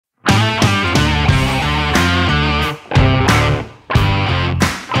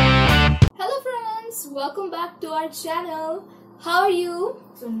back to our channel. How are you?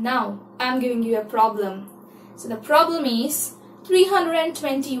 So now I'm giving you a problem. So the problem is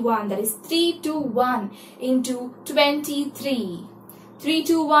 321, that is 321 into 23.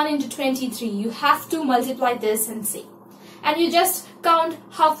 321 into 23. You have to multiply this and see. And you just count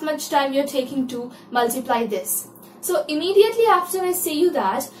how much time you're taking to multiply this. So immediately after I say you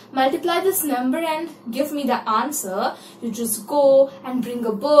that, multiply this number and give me the answer, you just go and bring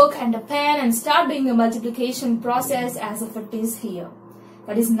a book and a pen and start doing the multiplication process as if it is here.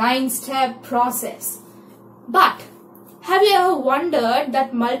 That is 9-step process. But have you ever wondered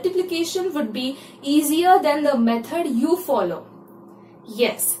that multiplication would be easier than the method you follow?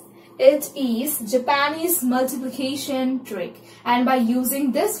 Yes. It is Japanese multiplication trick, and by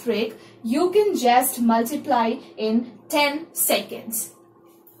using this trick you can just multiply in 10 seconds.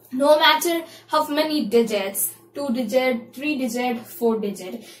 No matter how many digits, 2-digit, 3-digit,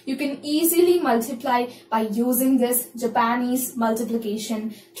 4-digit, you can easily multiply by using this Japanese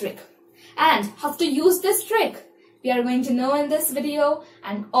multiplication trick. And how to use this trick we are going to know in this video,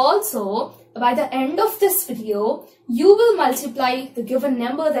 and also by the end of this video you will multiply the given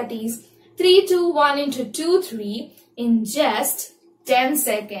number, that is 321 into 23 in just 10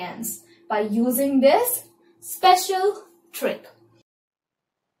 seconds by using this special trick.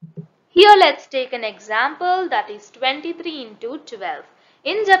 Here let's take an example, that is 23 into 12.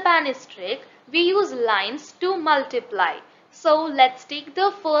 In Japanese trick we use lines to multiply. So let's take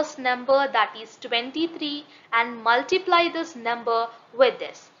the first number, that is 23, and multiply this number with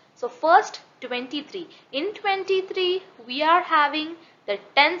this. So first 23. In 23 we are having the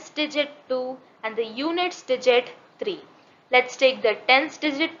tens digit 2 and the units digit 3. Let's take the tens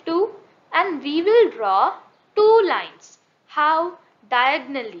digit 2 and we will draw two lines. How?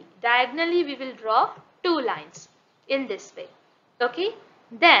 Diagonally. Diagonally we will draw two lines in this way. Okay.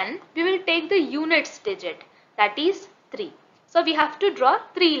 Then we will take the units digit, that is 3. So we have to draw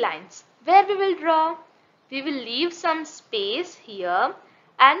three lines. Where we will draw? We will leave some space here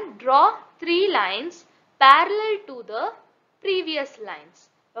and draw three lines parallel to the previous lines.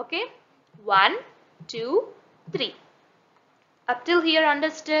 Okay. 1, 2, 3. Up till here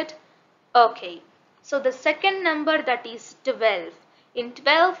understood? Okay. So the second number, that is 12. In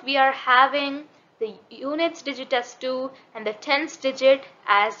 12 we are having the units digit as 2 and the tens digit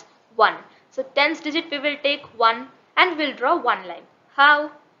as 1. So tens digit we will take 1 and we'll draw one line. How?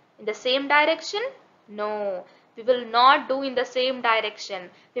 In the same direction? No. We will not do in the same direction.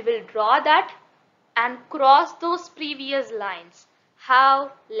 We will draw that and cross those previous lines.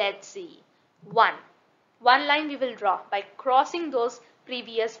 How? Let's see. One line we will draw by crossing those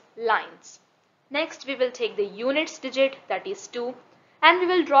previous lines. Next we will take the units digit, that is 2, and we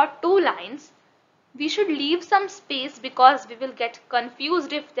will draw two lines. We should leave some space because we will get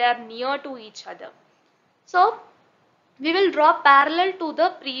confused if they are near to each other. So we will draw parallel to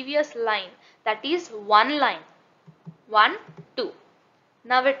the previous line, that is one line. 1, 2.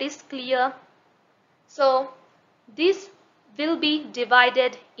 Now it is clear. So this will be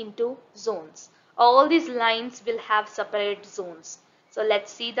divided into zones. All these lines will have separate zones. So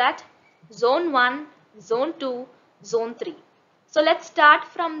let's see that. Zone 1, zone 2, zone 3. So let's start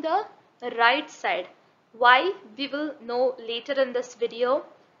from the right side. Why? We will know later in this video.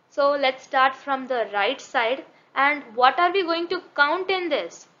 So let's start from the right side. And what are we going to count in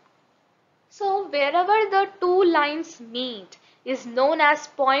this? So wherever the two lines meet is known as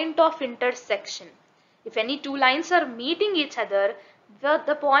point of intersection. If any two lines are meeting each other,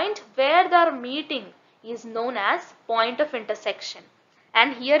 the point where they are meeting is known as point of intersection.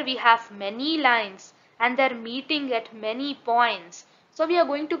 And here we have many lines and they are meeting at many points. So we are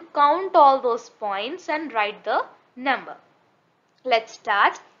going to count all those points and write the number. Let's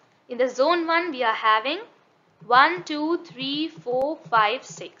start. In the zone 1 we are having 1, 2, 3, 4, 5,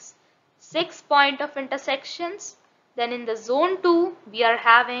 6. 6 point of intersections. Then in the zone 2 we are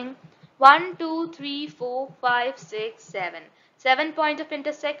having 1, 2, 3, 4, 5, 6, 7. 7 point of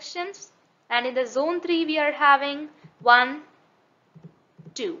intersections. And in the zone 3 we are having 1,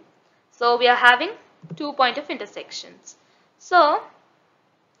 2. So we are having 2 point of intersections. So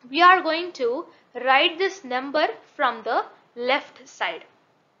we are going to write this number from the left side.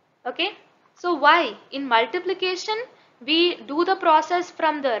 Okay. So why? In multiplication we do the process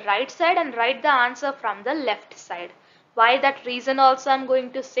from the right side and write the answer from the left side. Why? That reason also I'm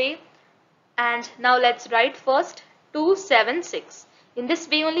going to say. And now let's write first 2, 7, 6. In this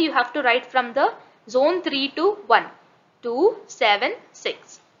way only you have to write from the zone 3 to 1. 2, 7,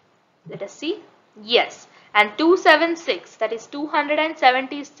 6. Let us see. Yes. And 276, that is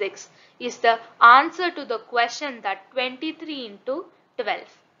 276, is the answer to the question, that 23 into 12.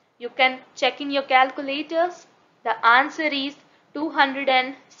 You can check in your calculators. The answer is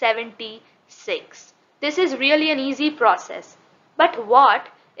 276. This is really an easy process. But what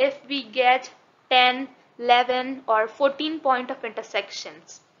if we get 10, 11 or 14 point of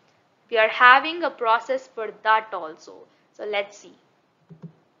intersections? We are having a process for that also. So let's see.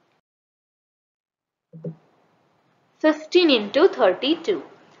 15 into 32.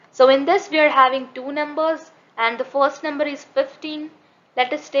 So in this we are having two numbers and the first number is 15.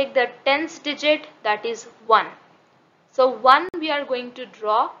 Let us take the tens digit, that is 1. So 1 we are going to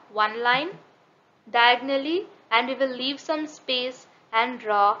draw one line diagonally and we will leave some space and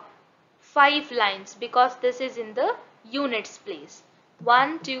draw 5 lines because this is in the units place.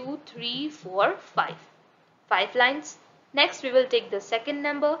 1, 2, 3, 4, 5. 5 lines. Next we will take the second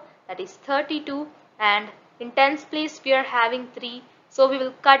number, that is 32, and in tens place we are having 3. So we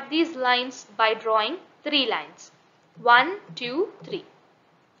will cut these lines by drawing 3 lines. 1, 2, 3.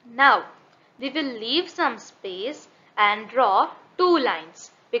 Now we will leave some space and draw 2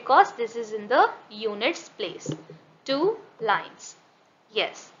 lines because this is in the units place. 2 lines.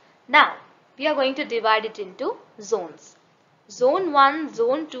 Yes. Now we are going to divide it into zones. Zone 1,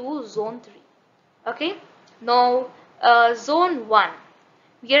 zone 2, zone 3. Okay. Now zone 1.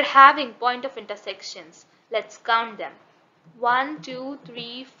 We are having point of intersections. Let's count them. 1, 2,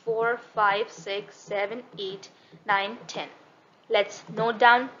 3, 4, 5, 6, 7, 8, 9, 10. Let's note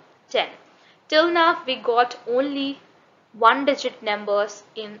down 10. Till now we got only one digit numbers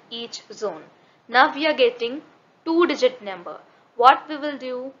in each zone. Now we are getting two digit number. What we will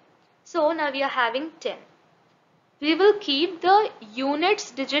do? So now we are having 10. We will keep the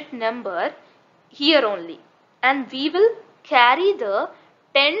units digit number here only and we will carry the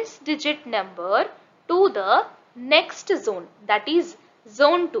tens digit number to the next zone, that is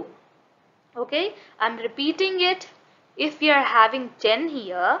zone 2. Okay, I'm repeating it. If we are having 10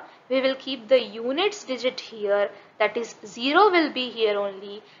 here, we will keep the units digit here, that is 0 will be here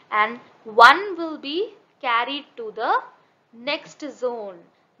only and 1 will be carried to the next zone,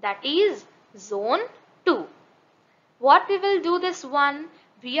 that is zone 2. What we will do this one?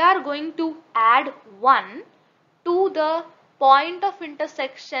 We are going to add 1 to the point of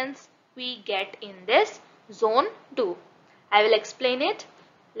intersections we get in this zone 2. I will explain it.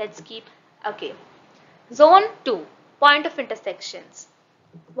 Let's keep, okay. Zone 2, point of intersections.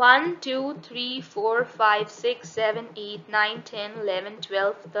 1, 2, 3, 4, 5, 6, 7, 8, 9, 10, 11,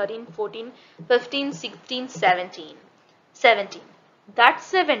 12, 13, 14, 15, 16, 17. 17. That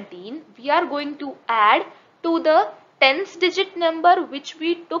 17 we are going to add to the tens digit number which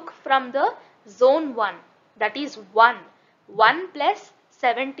we took from the zone 1. That is 1. 1 plus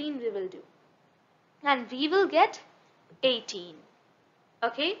 17 we will do. And we will get 18.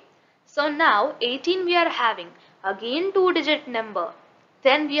 Okay. So now 18 we are having again two digit number.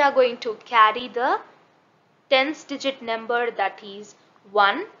 Then we are going to carry the tens digit number, that is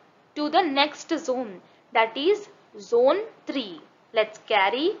 1, to the next zone, that is zone 3. Let's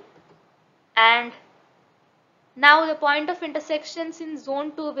carry, and now the point of intersections in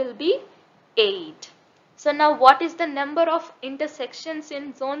zone 2 will be 8. So now what is the number of intersections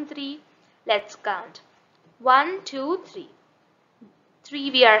in zone 3? Let's count. 1, 2, 3.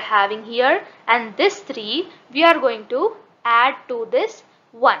 3 we are having here and this 3 we are going to add to this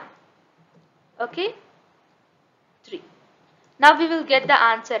 1. Okay, 3. Now we will get the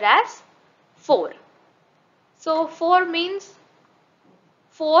answer as 4. So 4 means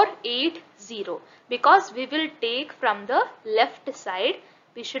 480 because we will take from the left side.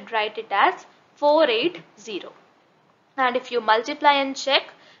 We should write it as 480. And if you multiply and check,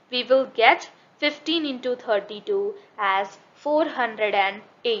 we will get 15 into 32 as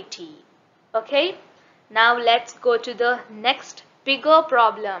 480. Okay. Now let's go to the next bigger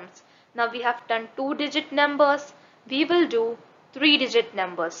problems. Now we have done 2 digit numbers. We will do 3 digit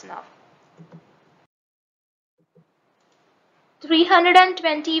numbers now.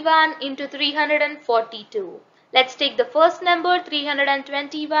 321 into 342. Let's take the first number,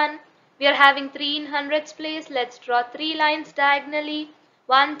 321. We are having 3 in hundreds place. Let's draw 3 lines diagonally.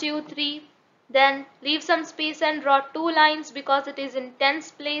 1, 2, 3. Then leave some space and draw 2 lines because it is in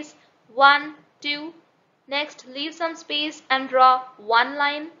tens place. 1, 2. Next, leave some space and draw 1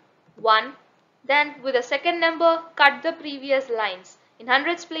 line. 1. Then with the second number, cut the previous lines. In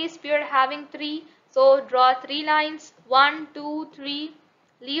hundreds place, we are having 3. So draw 3 lines. 1, 2, 3.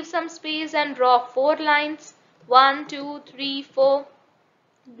 Leave some space and draw 4 lines. 1, 2, 3, 4.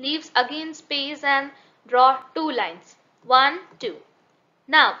 Leaves again space and draw 2 lines. 1, 2.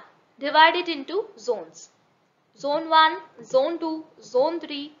 Now divide it into zones. Zone 1, Zone 2, Zone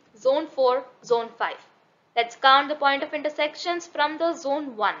 3, Zone 4, Zone 5. Let's count the point of intersections from the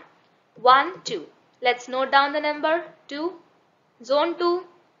Zone 1. 1, 2. Let's note down the number 2. Zone 2,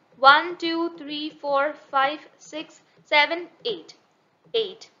 1, 2, 3, 4, 5, 6, 7, 8.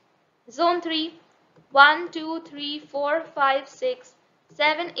 8. Zone 3, 1, 2, 3, 4, 5, 6,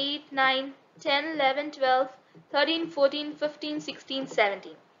 7, 8, 9, 10, 11, 12, 13, 14, 15, 16,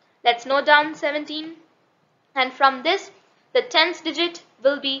 17. Let's note down 17. And from this, the tens digit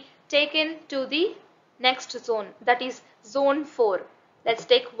will be taken to the next zone, that is zone 4. Let's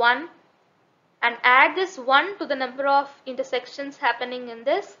take 1 and add this 1 to the number of intersections happening in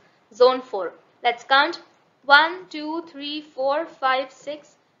this zone 4. Let's count 1, 2, 3, 4, 5,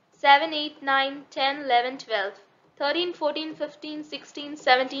 6, 7, 8, 9, 10, 11, 12, 13, 14, 15, 16,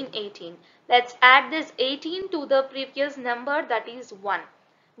 17, 18. Let's add this 18 to the previous number, that is 1.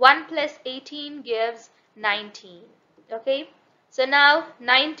 1 plus 18 gives 19. Okay. So now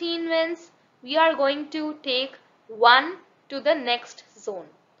 19 means we are going to take 1 to the next zone.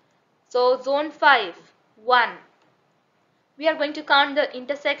 So zone 5, 1. We are going to count the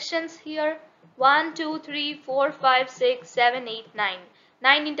intersections here. 1, 2, 3, 4, 5, 6, 7, 8, 9.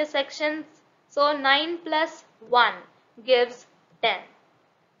 9 intersections. So 9 plus 1 gives 10.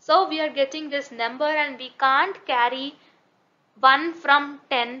 So we are getting this number and we can't carry 1 from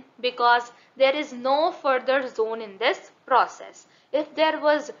 10 because there is no further zone in this process. If there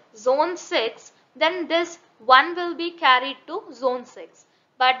was zone 6, then this 1 will be carried to zone 6.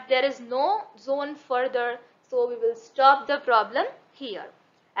 But there is no zone further, so we will stop the problem here.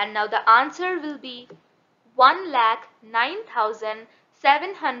 And now the answer will be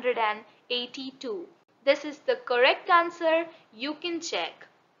 1,09,782. This is the correct answer. You can check.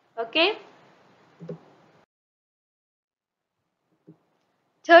 Okay.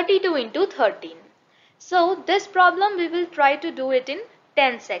 32 into 13. So this problem we will try to do it in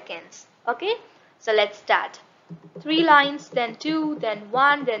 10 seconds. Okay. So let's start. 3 lines, then 2, then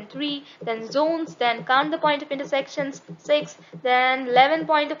 1, then 3, then zones, then count the point of intersections, 6, then 11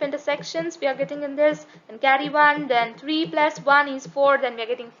 point of intersections we are getting in this, then carry 1, then 3 plus 1 is 4, then we are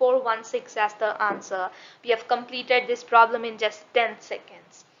getting 416 as the answer. We have completed this problem in just 10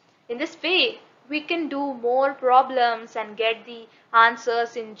 seconds. In this way, we can do more problems and get the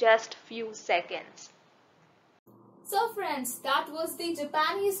answers in just few seconds. So friends, that was the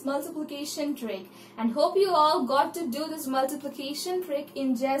Japanese multiplication trick, and hope you all got to do this multiplication trick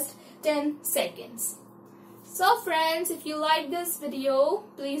in just 10 seconds. So friends, if you like this video,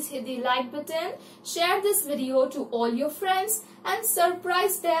 please hit the like button, share this video to all your friends and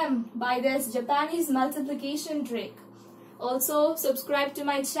surprise them by this Japanese multiplication trick. Also, subscribe to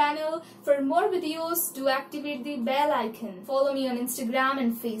my channel for more videos. To activate the bell icon. Follow me on Instagram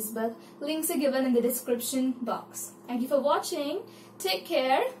and Facebook. Links are given in the description box. Thank you for watching. Take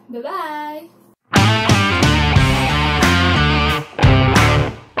care. Bye-bye.